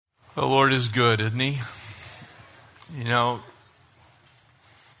The Lord is good, isn't He? You know,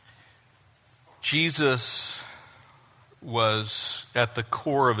 Jesus was at the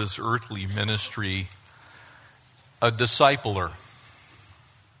core of His earthly ministry a discipler.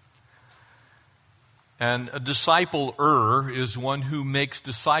 And a discipler is one who makes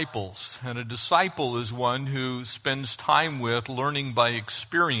disciples. And a disciple is one who spends time with, learning by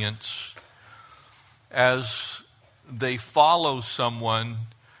experience as they follow someone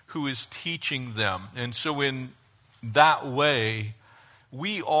who is teaching them. And so in that way,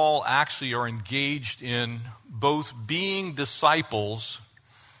 we all actually are engaged in both being disciples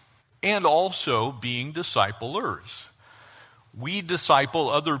and also being disciplers. We disciple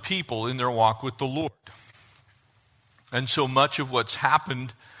other people in their walk with the Lord. And so much of what's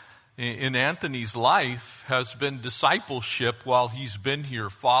happened in Anthony's life has been discipleship while he's been here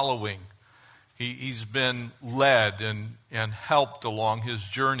following. He's been led and helped along his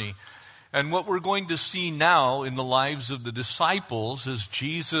journey. And what we're going to see now in the lives of the disciples as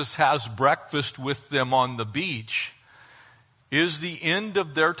Jesus has breakfast with them on the beach is the end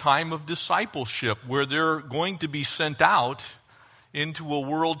of their time of discipleship, where they're going to be sent out into a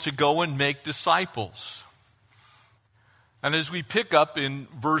world to go and make disciples. And as we pick up in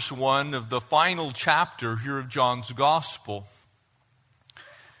verse 1 of the final chapter here of John's Gospel,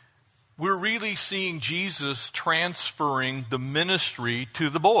 we're really seeing Jesus transferring the ministry to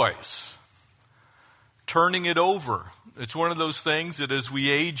the boys, turning it over. It's one of those things that as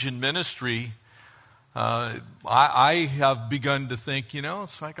we age in ministry, I have begun to think,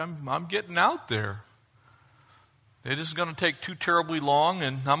 it's like I'm getting out there. It isn't going to take too terribly long,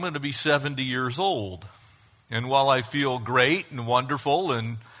 and I'm going to be 70 years old. And while I feel great and wonderful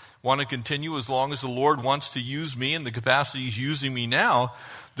and want to continue as long as the Lord wants to use me in the capacity He's using me now,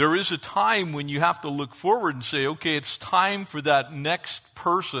 there is a time when you have to look forward and say, okay, it's time for that next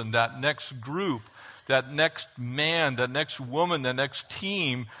person, that next group, that next man, that next woman, that next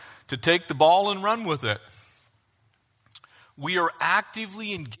team to take the ball and run with it. We are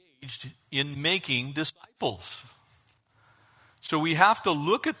actively engaged in making disciples. So we have to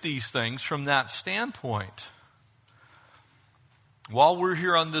look at these things from that standpoint. While we're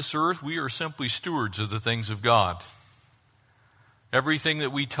here on this earth, we are simply stewards of the things of God. Everything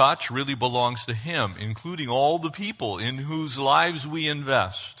that we touch really belongs to Him, including all the people in whose lives we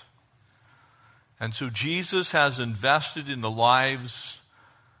invest. And so Jesus has invested in the lives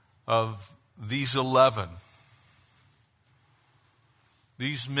of these 11.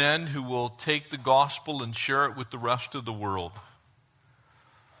 These men who will take the gospel and share it with the rest of the world.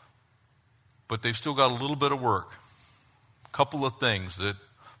 But they've still got a little bit of work. A couple of things that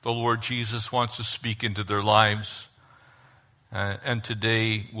the Lord Jesus wants to speak into their lives. And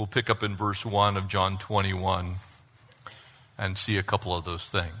today we'll pick up in verse 1 of John 21 and see a couple of those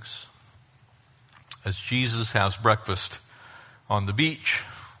things. As Jesus has breakfast on the beach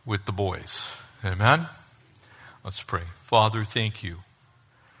with the boys. Amen? Let's pray. Father, thank you.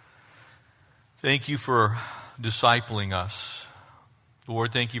 Thank you for discipling us.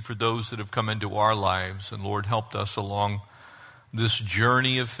 Lord, thank you for those that have come into our lives and, Lord, helped us along this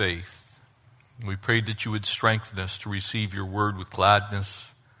journey of faith. We prayed that you would strengthen us to receive your word with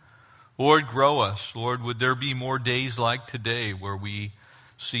gladness. Lord, grow us. Lord, would there be more days like today where we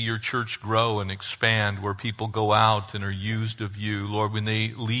see your church grow and expand, where people go out and are used of you. Lord, when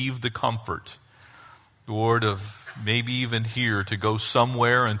they leave the comfort, Lord, of maybe even here to go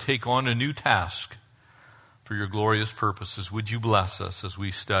somewhere and take on a new task for your glorious purposes, would you bless us as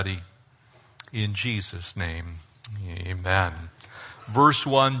we study in Jesus' name. Amen. Verse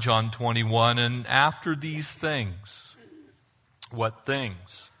 1, John 21, and after these things, what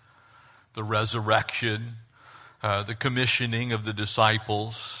things? The resurrection, the commissioning of the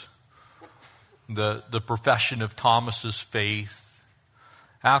disciples, the profession of Thomas's faith.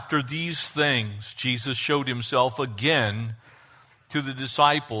 After these things, Jesus showed himself again to the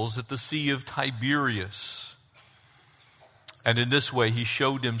disciples at the Sea of Tiberias. And in this way, he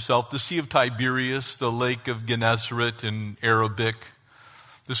showed himself. The Sea of Tiberias, the Lake of Gennesaret in Arabic,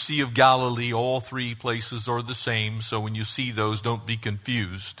 the Sea of Galilee, all three places are the same. So when you see those, don't be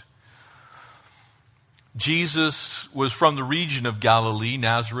confused. Jesus was from the region of Galilee,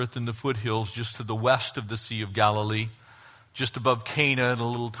 Nazareth in the foothills, just to the west of the Sea of Galilee, just above Cana in a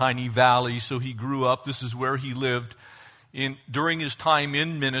little tiny valley. So he grew up. This is where he lived. During his time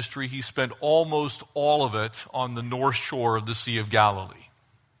in ministry, he spent almost all of it on the north shore of the Sea of Galilee.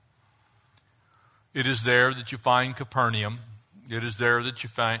 It is there that you find Capernaum. It is there that you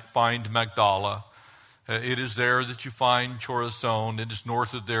find Magdala. It is there that you find Chorazin. It is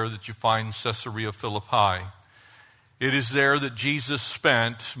north of there that you find Caesarea Philippi. It is there that Jesus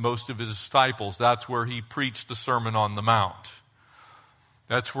spent most of his disciples. That's where he preached the Sermon on the Mount.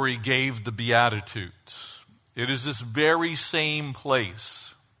 That's where he gave the Beatitudes. It is this very same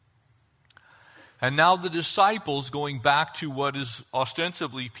place. And now the disciples, going back to what is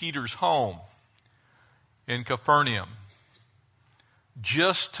ostensibly Peter's home in Capernaum,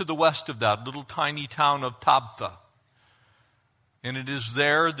 just to the west of that little tiny town of Tabitha. And it is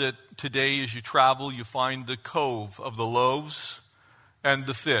there that today as you travel, you find the cove of the loaves and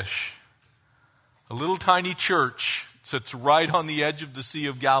the fish. A little tiny church sits right on the edge of the Sea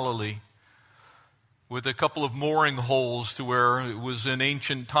of Galilee with a couple of mooring holes to where it was in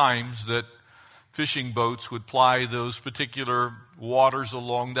ancient times that fishing boats would ply those particular waters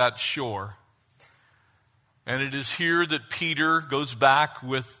along that shore. And it is here that Peter goes back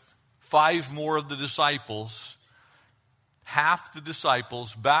with 5 more of the disciples, half the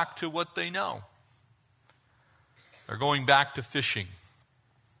disciples, back to what they know. They're going back to fishing.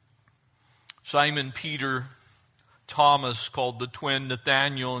 Simon Peter, Thomas, called the twin,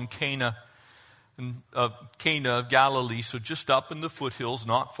 Nathanael, and Cana of Galilee, so just up in the foothills,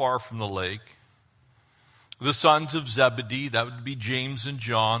 not far from the lake. The sons of Zebedee, that would be James and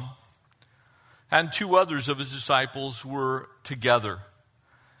John, and 2 others of his disciples were together.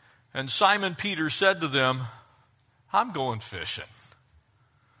 And Simon Peter said to them, I'm going fishing.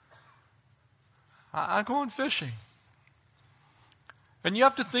 I'm going fishing. And you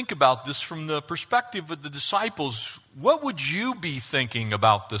have to think about this from the perspective of the disciples. What would you be thinking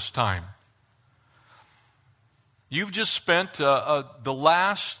about this time? You've just spent the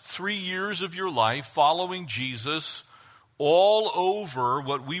last 3 years of your life following Jesus all over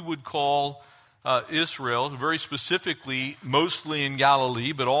what we would call Israel, very specifically, mostly in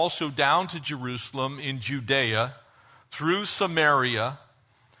Galilee, but also down to Jerusalem in Judea, through Samaria,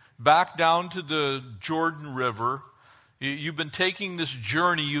 back down to the Jordan River. You've been taking this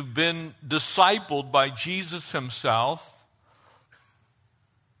journey. You've been discipled by Jesus himself.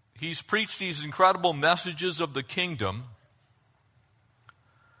 He's preached these incredible messages of the kingdom.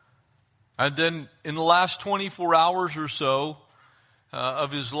 And then in the last 24 hours or so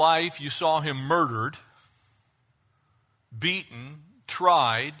of his life, you saw him murdered, beaten,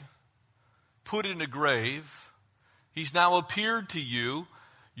 tried, put in a grave. He's now appeared to you.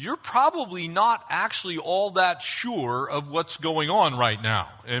 You're probably not actually all that sure of what's going on right now.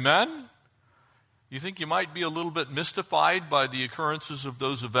 Amen? You think you might be a little bit mystified by the occurrences of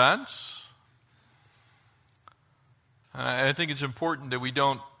those events? I think it's important that we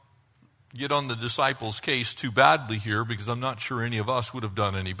don't get on the disciples' case too badly here, because I'm not sure any of us would have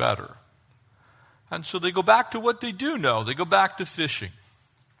done any better. And so they go back to what they do know. They go back to fishing.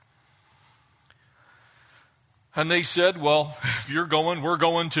 And they said, well, if you're going, we're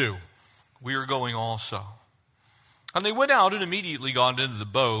going too. We are going also. And they went out and immediately got into the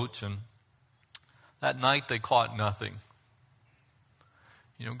boat, and that night they caught nothing.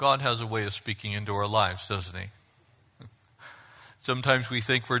 You know, God has a way of speaking into our lives, doesn't he? Sometimes we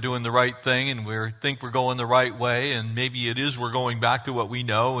think we're doing the right thing and we think we're going the right way, and maybe it is we're going back to what we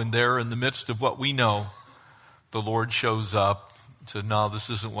know, and there in the midst of what we know, the Lord shows up and said, no, this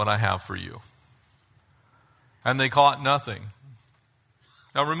isn't what I have for you. And they caught nothing.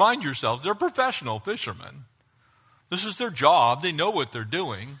 Now remind yourselves, they're professional fishermen. This is their job. They know what they're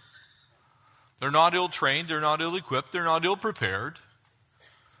doing. They're not ill-trained. They're not ill-equipped. They're not ill-prepared.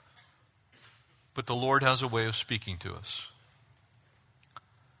 But the Lord has a way of speaking to us.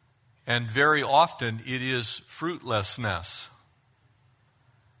 And very often it is fruitlessness.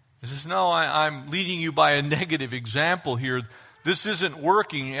 He says, no, I'm leading you by a negative example here. This isn't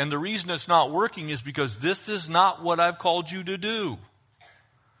working, and the reason it's not working is because this is not what I've called you to do.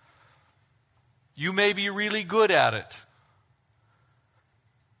 You may be really good at it,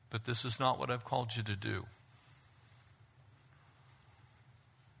 but this is not what I've called you to do.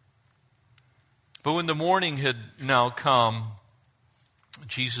 But when the morning had now come,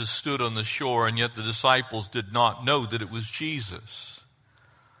 Jesus stood on the shore, and yet the disciples did not know that it was Jesus.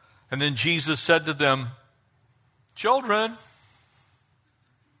 And then Jesus said to them, children,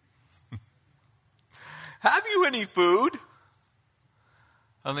 have you any food?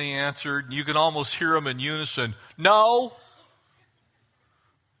 And they answered, you can almost hear them in unison, no.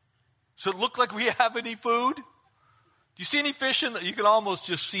 Does it look like we have any food? Do you see any fish in you can almost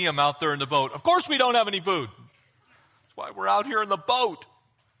just see them out there in the boat. Of course we don't have any food. That's why we're out here in the boat.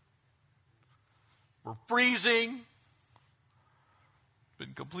 We're freezing.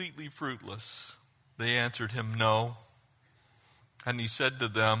 Been completely fruitless. They answered him, no. And he said to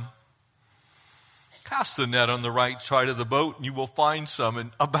them, Cast the net on the right side of the boat and you will find some.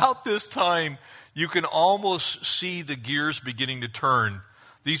 And about this time, you can almost see the gears beginning to turn.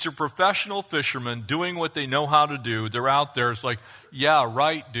 These are professional fishermen doing what they know how to do. They're out there. It's like, yeah,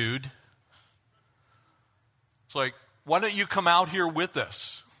 right, dude. It's like, why don't you come out here with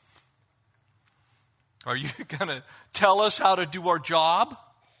us? Are you going to tell us how to do our job?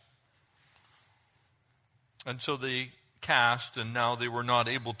 And so they cast, and now they were not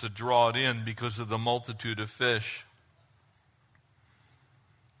able to draw it in because of the multitude of fish.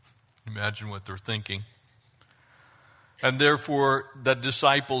 Imagine what they're thinking. And therefore, the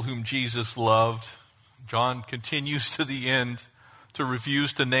disciple whom Jesus loved, John continues to the end to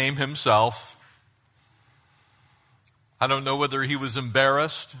refuse to name himself. I don't know whether he was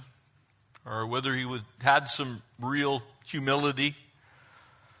embarrassed or whether he had some real humility,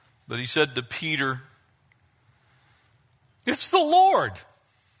 but he said to Peter, "It's the Lord."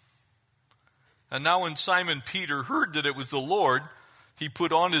 And now when Simon Peter heard that it was the Lord, he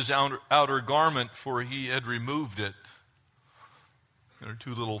put on his outer garment, for he had removed it. There are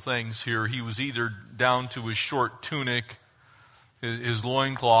two little things here. He was either down to his short tunic, his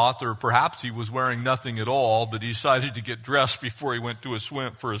loincloth, or perhaps he was wearing nothing at all, but he decided to get dressed before he went to a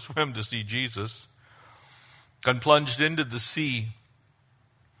swim to see Jesus, and plunged into the sea.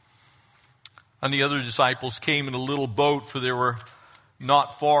 And the other disciples came in a little boat, for they were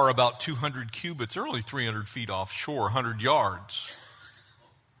not far, about 200 cubits. They're only 300 feet offshore, 100 yards.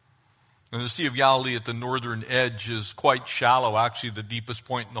 And the Sea of Galilee at the northern edge is quite shallow. Actually, the deepest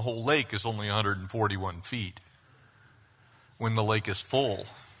point in the whole lake is only 141 feet when the lake is full.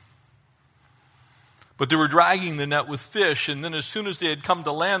 But they were dragging the net with fish, and then as soon as they had come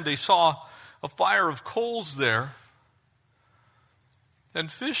to land, they saw a fire of coals there and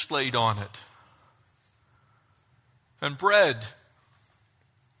fish laid on it and bread.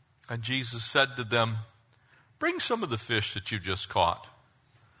 And Jesus said to them, "Bring some of the fish that you just caught."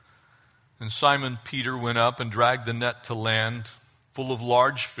 And Simon Peter went up and dragged the net to land, full of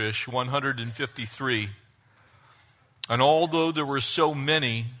large fish, 153. And although there were so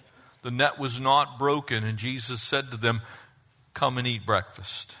many, the net was not broken. And Jesus said to them, "Come and eat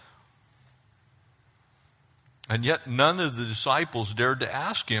breakfast." And yet none of the disciples dared to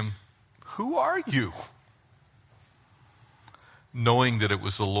ask him, "Who are you?" knowing that it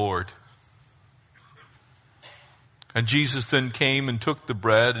was the Lord. And Jesus then came and took the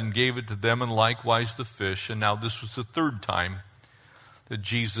bread and gave it to them, and likewise the fish. And now this was the third time that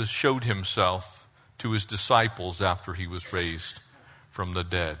Jesus showed himself to his disciples after he was raised from the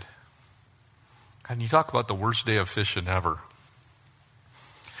dead. And you talk about the worst day of fishing ever.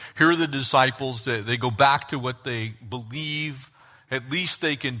 Here are the disciples. They go back to what they believe at least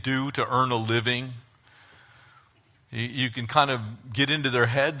they can do to earn a living. You can kind of get into their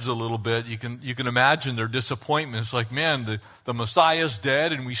heads a little bit. You can imagine their disappointment. It's like, man, the Messiah's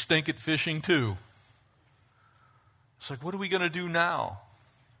dead and we stink at fishing too. It's like, what are we going to do now?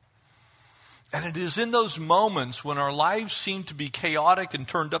 And it is in those moments when our lives seem to be chaotic and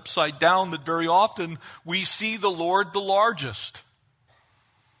turned upside down that very often we see the Lord the largest.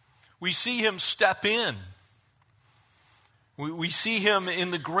 We see him step in. We see him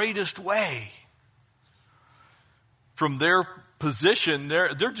in the greatest way. From their position,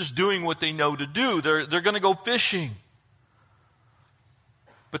 they're just doing what they know to do. They're going to go fishing.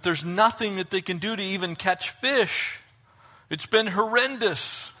 But there's nothing that they can do to even catch fish. It's been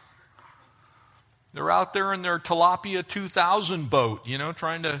horrendous. They're out there in their Tilapia 2000 boat,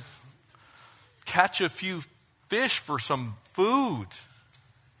 trying to catch a few fish for some food.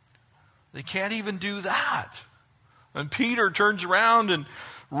 They can't even do that. And Peter turns around and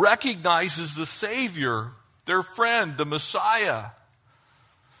recognizes the Savior, their friend, the Messiah,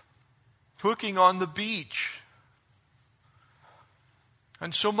 hooking on the beach.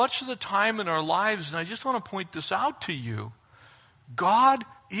 And so much of the time in our lives, and I just want to point this out to you, God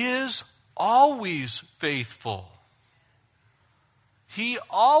is always faithful. He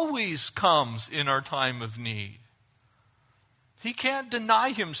always comes in our time of need. He can't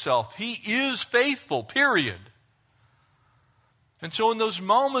deny himself. He is faithful, period. And so in those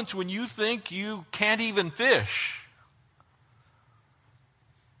moments when you think you can't even fish,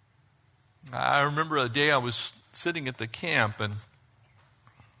 I remember a day I was sitting at the camp and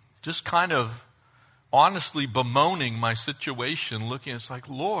just kind of honestly bemoaning my situation, looking, it's like,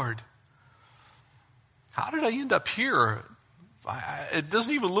 Lord, how did I end up here? It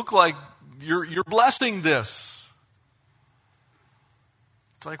doesn't even look like you're blessing this.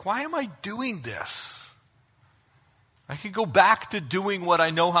 It's like, why am I doing this? I can go back to doing what I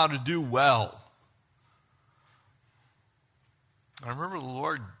know how to do well. I remember the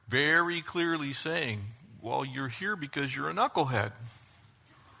Lord very clearly saying, well, you're here because you're a knucklehead.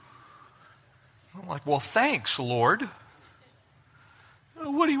 I'm like, well, thanks, Lord.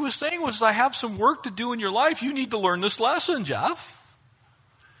 What he was saying was, I have some work to do in your life. You need to learn this lesson, Jeff.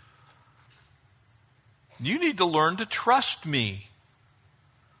 You need to learn to trust me.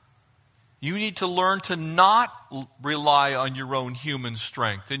 You need to learn to not rely on your own human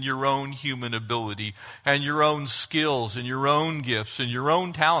strength and your own human ability and your own skills and your own gifts and your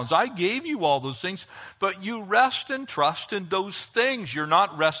own talents. I gave you all those things, but you rest and trust in those things. You're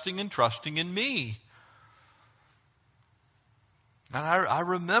not resting and trusting in me. And I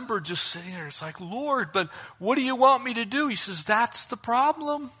remember just sitting there. It's like, Lord, but what do you want me to do? He says, that's the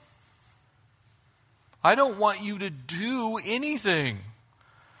problem. I don't want you to do anything.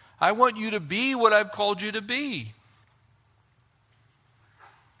 I want you to be what I've called you to be.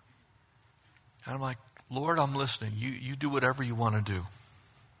 And I'm like, Lord, I'm listening. You do whatever you want to do.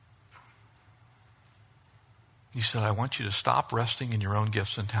 He said, I want you to stop resting in your own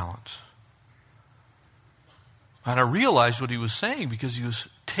gifts and talents. And I realized what he was saying, because he was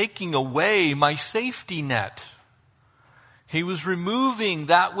taking away my safety net. He was removing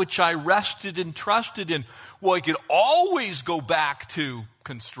that which I rested and trusted in. Well, I could always go back to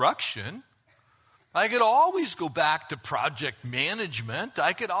construction. I could always go back to project management.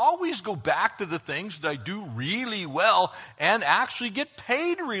 I could always go back to the things that I do really well and actually get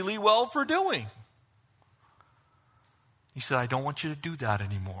paid really well for doing. He said, I don't want you to do that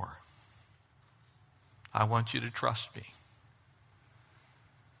anymore. I want you to trust me.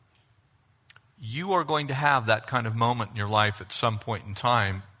 You are going to have that kind of moment in your life at some point in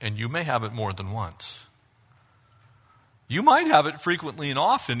time, and you may have it more than once. You might have it frequently and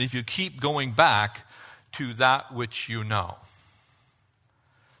often if you keep going back to that which you know.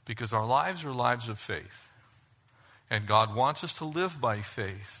 Because our lives are lives of faith. And God wants us to live by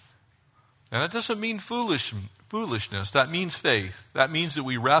faith. And it doesn't mean foolishness. That means faith. That means that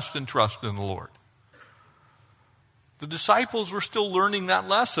we rest and trust in the Lord. The disciples were still learning that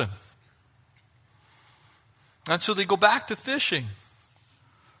lesson. And so they go back to fishing.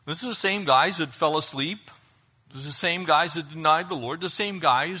 This is the same guys that fell asleep. This is the same guys that denied the Lord. The same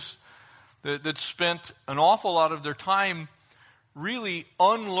guys that spent an awful lot of their time really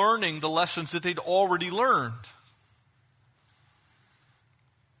unlearning the lessons that they'd already learned.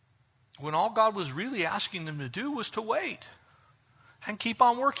 When all God was really asking them to do was to wait and keep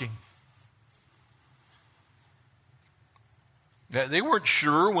on working. They weren't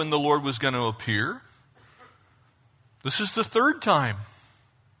sure when the Lord was going to appear. This is the third time.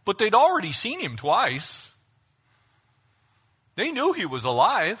 But they'd already seen him twice. They knew he was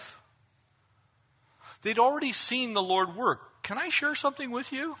alive. They'd already seen the Lord work. Can I share something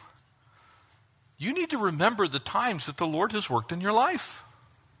with you? You need to remember the times that the Lord has worked in your life.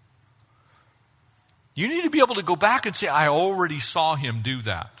 You need to be able to go back and say, I already saw him do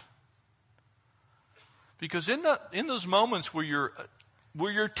that. Because in those moments where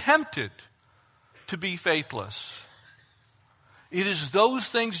you're tempted to be faithless, it is those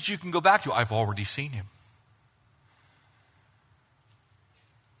things that you can go back to. I've already seen him.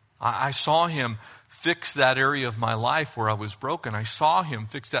 I saw him fix that area of my life where I was broken. I saw him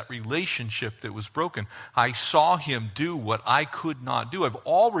fix that relationship that was broken. I saw him do what I could not do. I've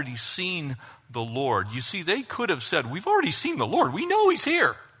already seen the Lord. You see, they could have said, we've already seen the Lord. We know he's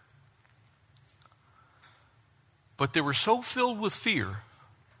here. But they were so filled with fear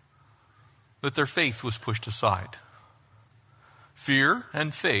that their faith was pushed aside. Fear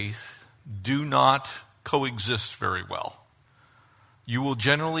and faith do not coexist very well. You will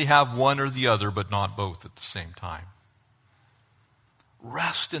generally have one or the other, but not both at the same time.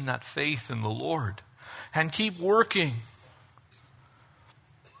 Rest in that faith in the Lord and keep working.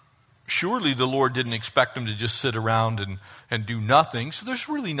 Surely the Lord didn't expect them to just sit around and do nothing, so there's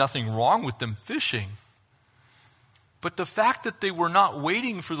really nothing wrong with them fishing. But the fact that they were not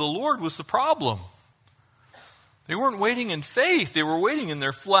waiting for the Lord was the problem. They weren't waiting in faith, they were waiting in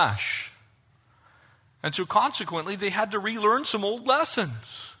their flesh. And so consequently, they had to relearn some old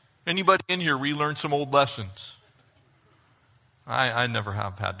lessons. Anybody in here relearn some old lessons? I never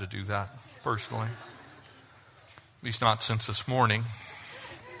have had to do that, personally. At least not since this morning.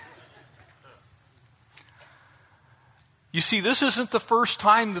 You see, this isn't the first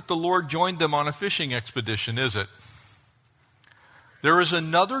time that the Lord joined them on a fishing expedition, is it? There is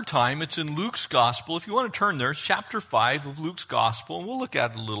another time, it's in Luke's Gospel. If you want to turn there, it's chapter 5 of Luke's Gospel, and we'll look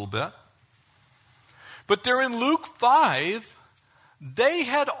at it a little bit. But there in Luke 5, they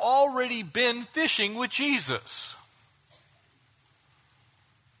had already been fishing with Jesus.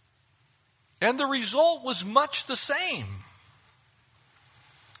 And the result was much the same.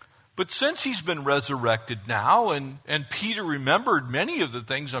 But since he's been resurrected now, and Peter remembered many of the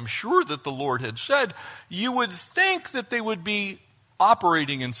things I'm sure that the Lord had said, you would think that they would be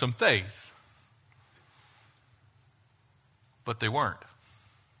operating in some faith. But they weren't.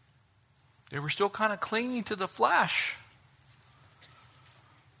 They were still kind of clinging to the flesh.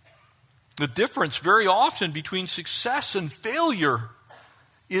 The difference very often between success and failure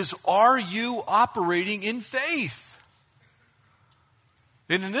is, are you operating in faith?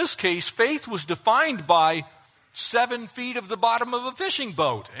 And in this case, faith was defined by 7 feet of the bottom of a fishing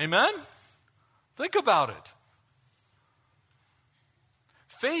boat. Amen? Think about it.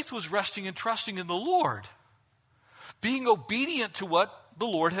 Faith was resting and trusting in the Lord, being obedient to what the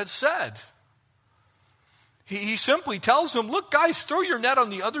Lord had said. He simply tells them, look, guys, throw your net on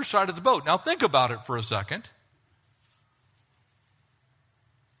the other side of the boat. Now think about it for a second.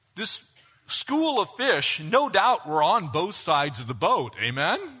 This school of fish, no doubt, were on both sides of the boat.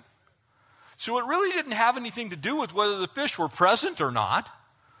 Amen? So it really didn't have anything to do with whether the fish were present or not.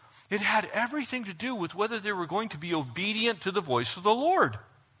 It had everything to do with whether they were going to be obedient to the voice of the Lord.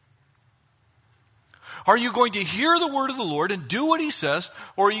 Are you going to hear the word of the Lord and do what he says,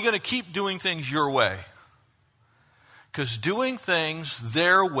 or are you going to keep doing things your way? Because doing things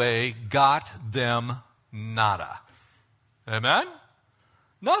their way got them nada. Amen?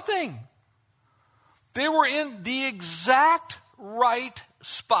 Nothing. They were in the exact right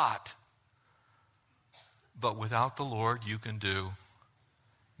spot. But without the Lord, you can do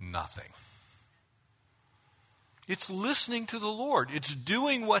nothing. It's listening to the Lord. It's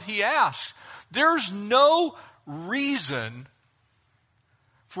doing what he asks. There's no reason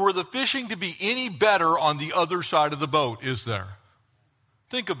for the fishing to be any better on the other side of the boat, is there?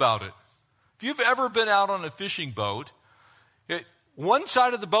 Think about it. If you've ever been out on a fishing boat, one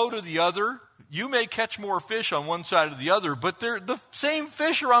side of the boat or the other, you may catch more fish on one side or the other, but they're the same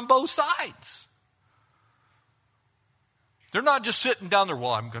fish are on both sides. They're not just sitting down there,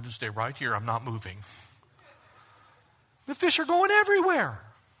 well, I'm going to stay right here, I'm not moving. The fish are going everywhere.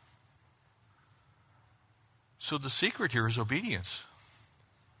 So the secret here is obedience.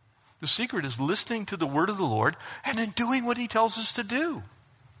 The secret is listening to the word of the Lord and then doing what he tells us to do.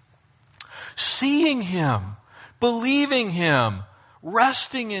 Seeing him, believing him,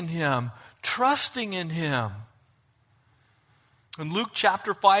 resting in him, trusting in him. In Luke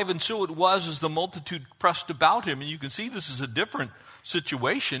chapter 5, and so it was as the multitude pressed about him. And you can see this is a different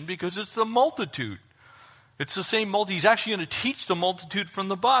situation because it's the multitude. It's the same multitude. He's actually going to teach the multitude from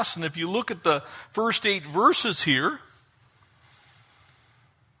the bus. And if you look at the first 8 verses here,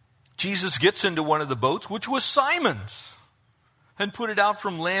 Jesus gets into one of the boats, which was Simon's, and put it out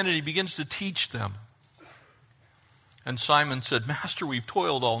from land, and he begins to teach them. And Simon said, Master, we've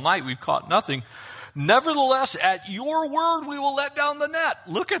toiled all night, we've caught nothing. Nevertheless, at your word, we will let down the net.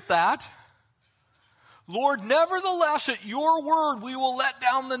 Look at that. Lord, nevertheless, at your word, we will let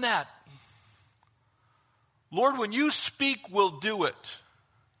down the net. Lord, when you speak, we'll do it.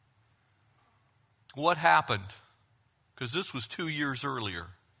 What happened? Because this was 2 years earlier.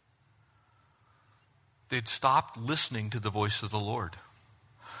 They'd stopped listening to the voice of the Lord.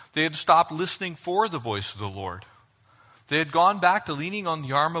 They had stopped listening for the voice of the Lord. They had gone back to leaning on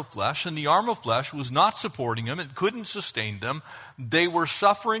the arm of flesh, and the arm of flesh was not supporting them. It couldn't sustain them. They were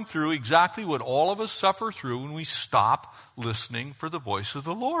suffering through exactly what all of us suffer through when we stop listening for the voice of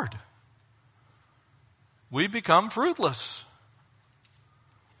the Lord. We become fruitless.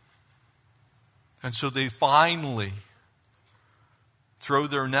 And so they finally throw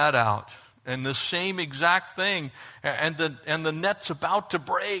their net out, and the same exact thing, and the net's about to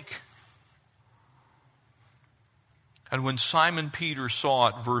break. And when Simon Peter saw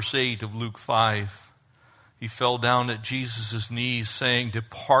it, verse 8 of Luke 5, he fell down at Jesus' knees, saying,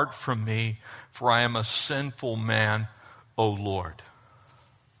 Depart from me, for I am a sinful man, O Lord.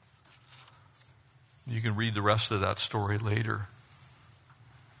 You can read the rest of that story later.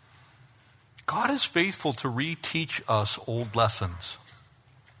 God is faithful to reteach us old lessons.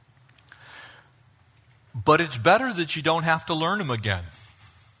 But it's better that you don't have to learn them again.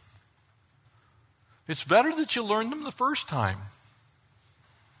 It's better that you learn them the first time.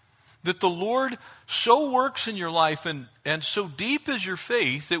 That the Lord so works in your life and so deep is your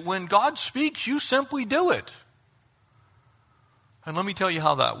faith that when God speaks, you simply do it. And let me tell you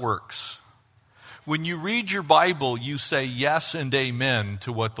how that works. When you read your Bible, you say yes and amen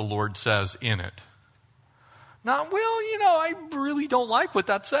to what the Lord says in it. Now, I really don't like what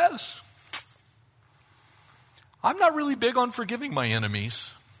that says. I'm not really big on forgiving my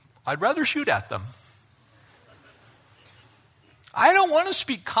enemies. I'd rather shoot at them. I don't want to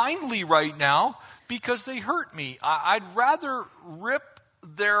speak kindly right now because they hurt me. I'd rather rip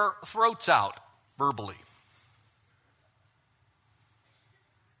their throats out verbally.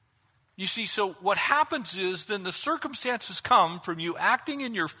 You see, so what happens is then the circumstances come from you acting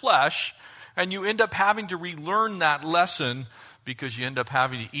in your flesh, and you end up having to relearn that lesson because you end up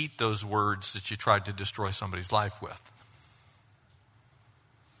having to eat those words that you tried to destroy somebody's life with.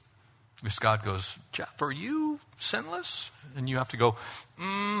 Because God goes, Jeff, are you sinless? And you have to go,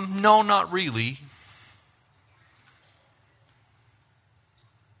 no, not really.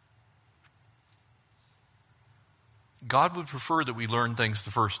 God would prefer that we learn things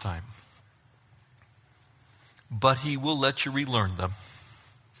the first time. But He will let you relearn them.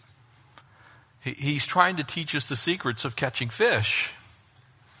 He's trying to teach us the secrets of catching fish.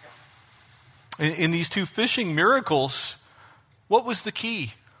 In these two fishing miracles, what was the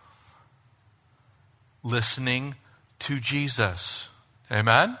key? Listening to Jesus.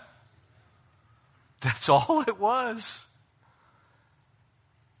 Amen? That's all it was.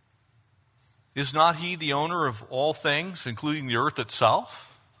 Is not He the owner of all things, including the earth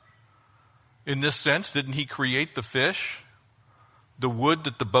itself? In this sense, didn't He create the fish, the wood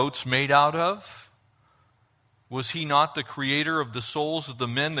that the boat's made out of? Was He not the creator of the souls of the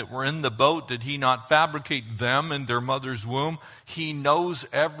men that were in the boat? Did He not fabricate them in their mother's womb? He knows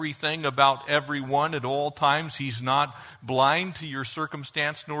everything about everyone at all times. He's not blind to your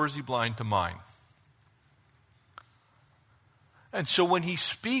circumstance, nor is He blind to mine. And so when He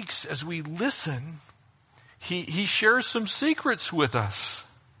speaks, as we listen, He shares some secrets with us.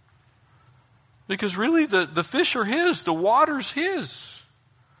 Because really the fish are His, the water's His.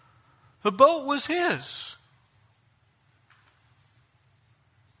 The boat was His.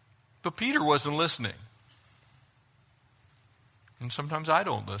 But Peter wasn't listening. And sometimes I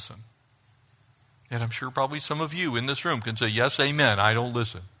don't listen. And I'm sure probably some of you in this room can say, yes, amen, I don't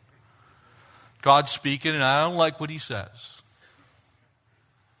listen. God's speaking and I don't like what He says.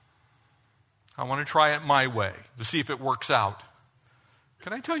 I want to try it my way to see if it works out.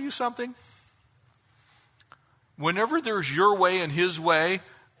 Can I tell you something? Whenever there's your way and His way,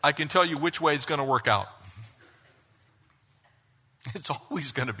 I can tell you which way it's going to work out. It's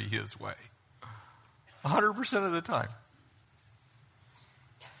always going to be His way. 100% of the time.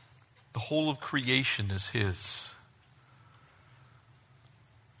 The whole of creation is His.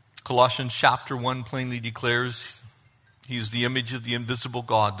 Colossians chapter 1 plainly declares He is the image of the invisible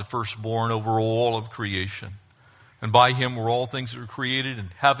God, the firstborn over all of creation. And by Him were all things that were created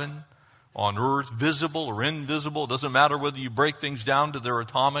in heaven, on earth, visible or invisible. It doesn't matter whether you break things down to their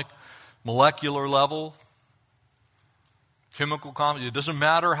atomic, molecular level, chemical composition. It doesn't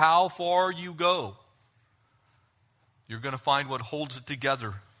matter how far you go. You're going to find what holds it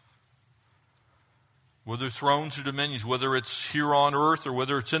together. Whether thrones or dominions, whether it's here on earth or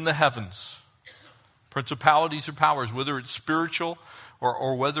whether it's in the heavens. Principalities or powers, whether it's spiritual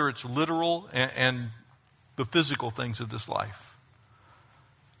or whether it's literal and the physical things of this life.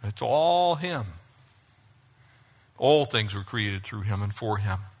 It's all Him. All things were created through Him and for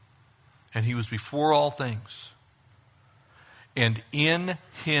Him. And He was before all things. And in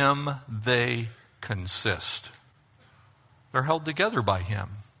Him they consist. They're held together by Him.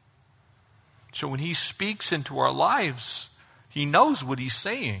 So when He speaks into our lives, He knows what He's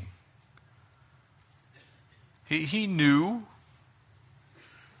saying. He knew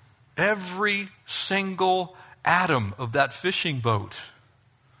every single atom of that fishing boat.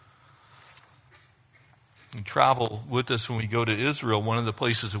 You travel with us when we go to Israel. One of the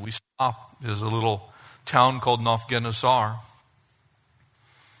places that we stop is a little town called Nafgenazar.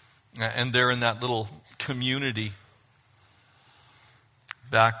 And there in that little community,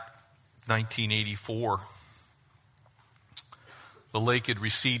 back 1984, the lake had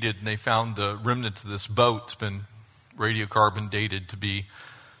receded and they found the remnant of this boat. It's been radiocarbon dated to be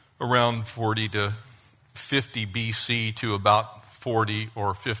around 40 to 50 BC to about 40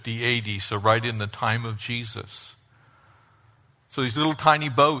 or 50 AD, so right in the time of Jesus. So these little tiny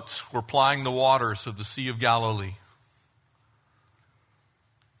boats were plying the waters of the Sea of Galilee.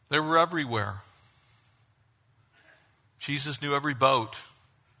 They were everywhere. Jesus knew every boat,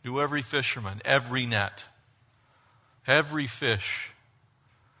 knew every fisherman, every net, every fish.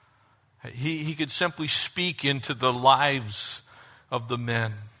 He could simply speak into the lives of the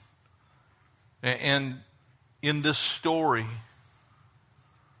men. And in this story,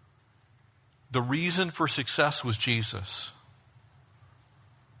 the reason for success was Jesus.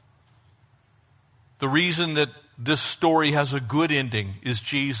 The reason that this story has a good ending is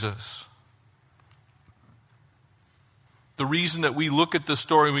Jesus. The reason that we look at this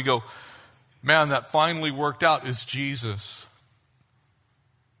story and we go, man, that finally worked out, is Jesus.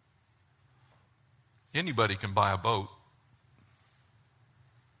 Anybody can buy a boat.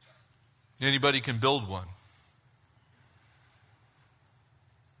 Anybody can build one.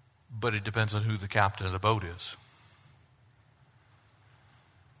 But it depends on who the captain of the boat is.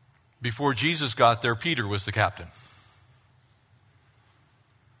 Before Jesus got there, Peter was the captain.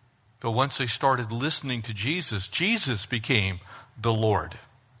 But once they started listening to Jesus, Jesus became the Lord.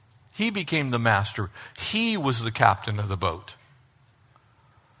 He became the master. He was the captain of the boat.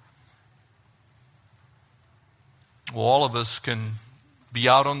 Well, all of us can be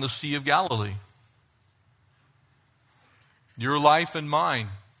out on the Sea of Galilee. Your life and mine.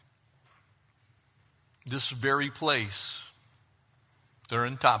 This very place. They're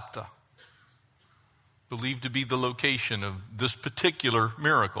in Tapta. Believed to be the location of this particular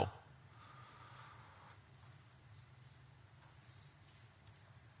miracle.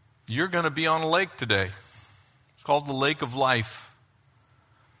 You're going to be on a lake today. It's called the Lake of Life.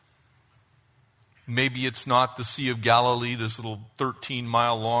 Maybe it's not the Sea of Galilee, this little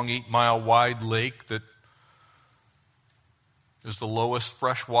 13-mile long, 8-mile wide lake that is the lowest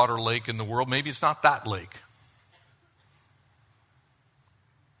freshwater lake in the world. Maybe it's not that lake.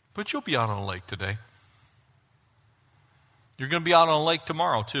 But you'll be out on a lake today. You're going to be out on a lake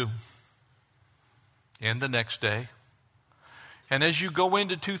tomorrow too. And the next day. And as you go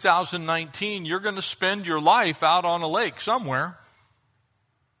into 2019, you're going to spend your life out on a lake somewhere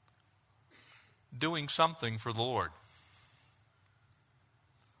doing something for the Lord.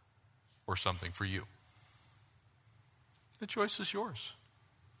 Or something for you. The choice is yours.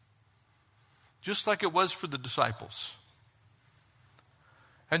 Just like it was for the disciples.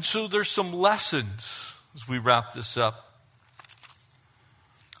 And so there's some lessons as we wrap this up.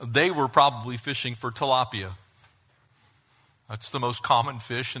 They were probably fishing for tilapia. That's the most common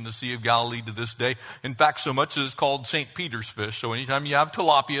fish in the Sea of Galilee to this day. In fact, so much that it's called St. Peter's fish. So anytime you have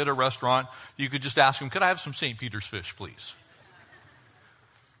tilapia at a restaurant, you could just ask them, could I have some St. Peter's fish, please?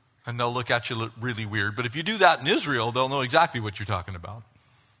 And they'll look at you really weird. But if you do that in Israel, they'll know exactly what you're talking about.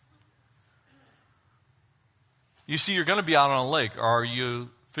 You see, you're going to be out on a lake. Are you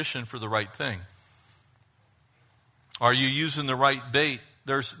fishing for the right thing? Are you using the right bait?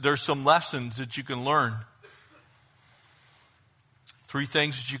 There's some lessons that you can learn. 3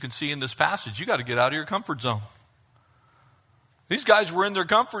 things that you can see in this passage. You got to get out of your comfort zone. These guys were in their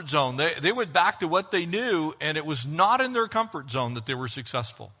comfort zone. They went back to what they knew, and it was not in their comfort zone that they were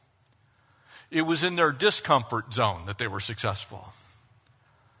successful. It was in their discomfort zone that they were successful.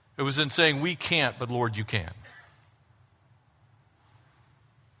 It was in saying, we can't, but Lord, you can.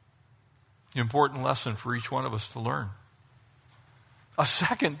 Important lesson for each one of us to learn. A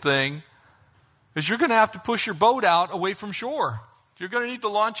second thing is you're going to have to push your boat out away from shore. You're going to need to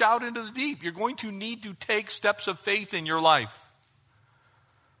launch out into the deep. You're going to need to take steps of faith in your life.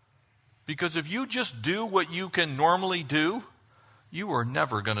 Because if you just do what you can normally do, you are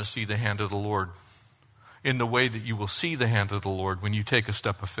never going to see the hand of the Lord in the way that you will see the hand of the Lord when you take a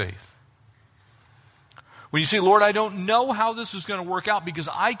step of faith. When you say, Lord, I don't know how this is going to work out because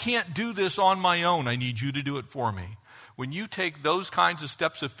I can't do this on my own. I need you to do it for me. When you take those kinds of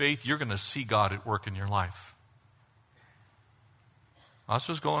steps of faith, you're going to see God at work in your life. That's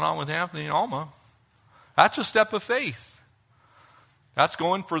what's going on with Anthony and Alma. That's a step of faith. That's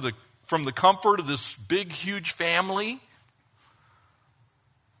going from the comfort of this big, huge family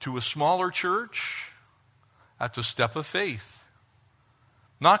to a smaller church. That's a step of faith.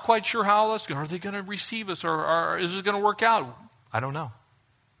 Not quite sure how that's going. Are they going to receive us, or is it going to work out? I don't know.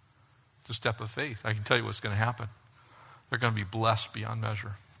 It's a step of faith. I can tell you what's going to happen. They're going to be blessed beyond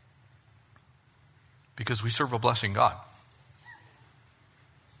measure because we serve a blessing God.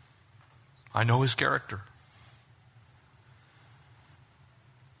 I know his character.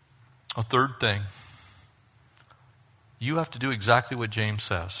 A third thing, you have to do exactly what James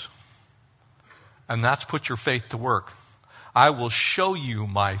says. And that's put your faith to work. I will show you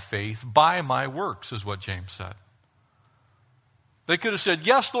my faith by my works, is what James said. They could have said,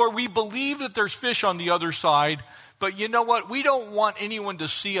 yes, Lord, we believe that there's fish on the other side, but you know what? We don't want anyone to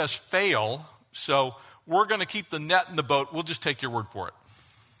see us fail, so we're going to keep the net in the boat. We'll just take your word for it.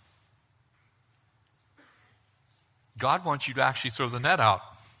 God wants you to actually throw the net out.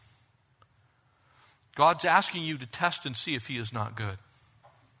 God's asking you to test and see if he is not good.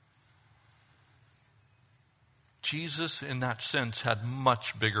 Jesus, in that sense, had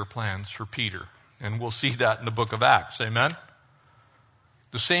much bigger plans for Peter. And we'll see that in the book of Acts. Amen?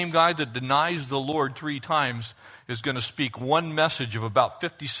 The same guy that denies the Lord 3 times is going to speak one message of about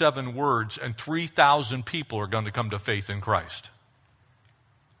 57 words, and 3,000 people are going to come to faith in Christ.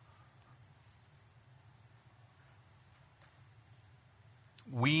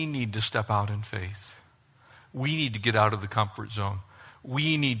 We need to step out in faith. We need to get out of the comfort zone.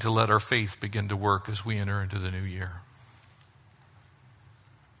 we need to let our faith begin to work as we enter into the new year.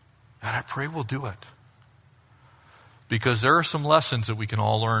 And I pray we'll do it. Because there are some lessons that we can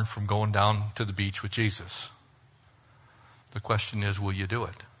all learn from going down to the beach with Jesus. The question is, will you do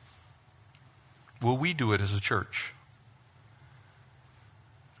it? Will we do it as a church?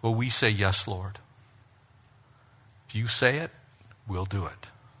 Will we say, yes, Lord? If you say it, we'll do it.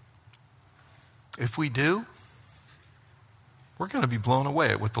 If we do, we're going to be blown away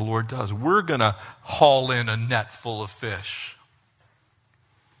at what the Lord does. We're going to haul in a net full of fish.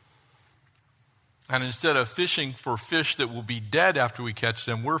 And instead of fishing for fish that will be dead after we catch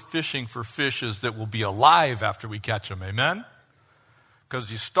them, we're fishing for fishes that will be alive after we catch them. Amen?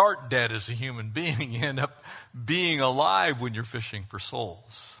 Because you start dead as a human being, you end up being alive when you're fishing for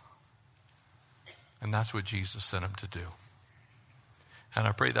souls. And that's what Jesus sent him to do. And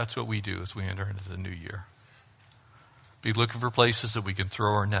I pray that's what we do as we enter into the new year. Be looking for places that we can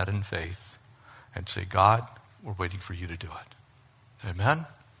throw our net in faith and say, God, we're waiting for you to do it. Amen?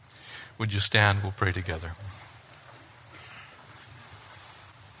 Would you stand? We'll pray together.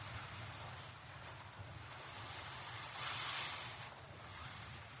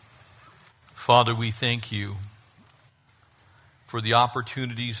 Father, we thank you for the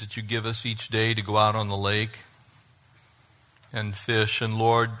opportunities that you give us each day to go out on the lake and fish. And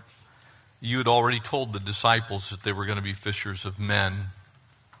Lord, you had already told the disciples that they were going to be fishers of men.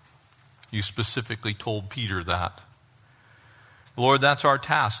 You specifically told Peter that. Lord, that's our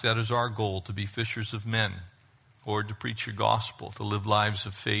task. That is our goal, to be fishers of men. Lord, to preach your gospel, to live lives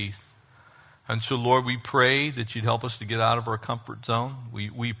of faith. And so, Lord, we pray that you'd help us to get out of our comfort zone.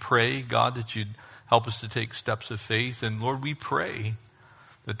 We pray, God, that you'd help us to take steps of faith. And Lord, we pray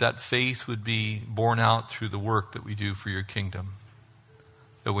that that faith would be borne out through the work that we do for your kingdom.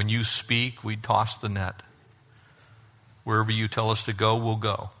 That when you speak, we'd toss the net. Wherever you tell us to go, we'll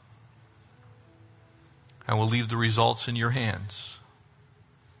go. And we'll leave the results in your hands.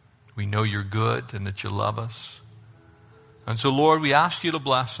 We know you're good and that you love us. And so, Lord, we ask you to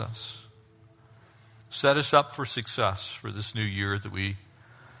bless us. Set us up for success for this new year that we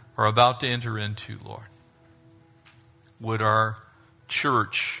are about to enter into, Lord. Would our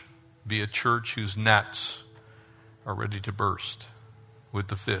church be a church whose nets are ready to burst with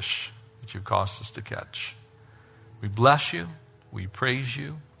the fish that you've caused us to catch. We bless you. We praise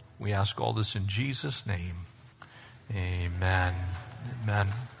you. We ask all this in Jesus' name. Amen. Amen.